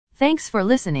Thanks for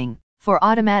listening. For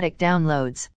automatic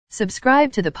downloads,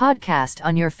 subscribe to the podcast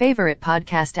on your favorite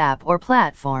podcast app or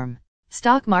platform.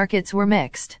 Stock markets were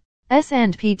mixed.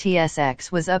 S&P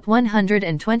TSX was up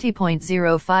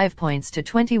 120.05 points to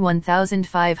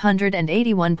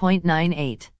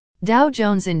 21,581.98. Dow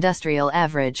Jones Industrial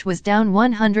Average was down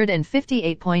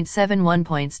 158.71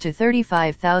 points to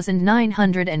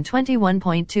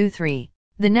 35,921.23.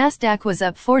 The Nasdaq was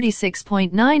up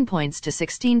 46.9 points to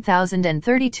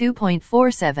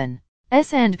 16,032.47.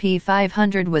 S&P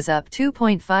 500 was up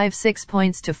 2.56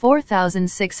 points to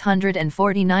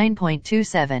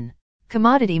 4,649.27.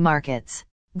 Commodity markets.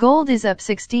 Gold is up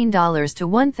 $16 to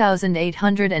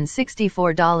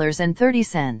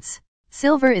 $1,864.30.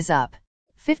 Silver is up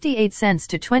 58 cents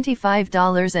to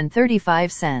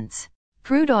 $25.35.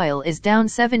 Crude oil is down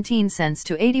 17 cents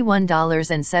to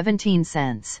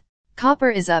 $81.17.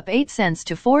 Copper is up 8 cents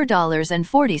to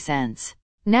 $4.40.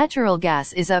 Natural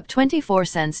gas is up 24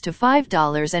 cents to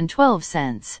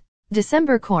 $5.12.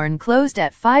 December corn closed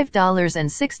at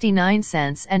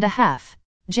 $5.69 and a half.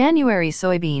 January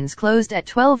soybeans closed at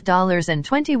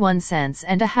 $12.21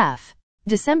 and a half.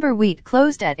 December wheat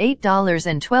closed at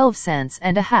 $8.12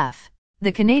 and a half.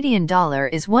 The Canadian dollar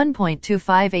is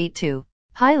 1.2582.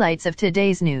 Highlights of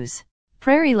today's news.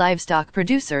 Prairie livestock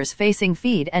producers facing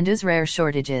feed and rare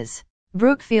shortages.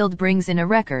 Brookfield brings in a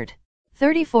record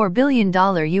 $34 billion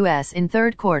US in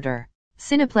third quarter.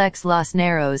 Cineplex loss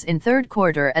narrows in third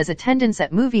quarter as attendance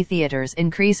at movie theaters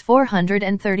increase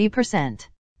 430%.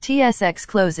 TSX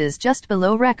closes just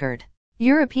below record.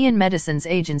 European Medicines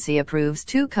Agency approves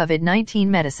 2 COVID-19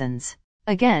 medicines.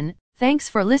 Again, thanks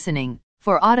for listening.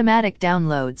 For automatic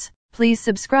downloads, please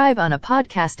subscribe on a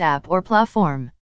podcast app or platform.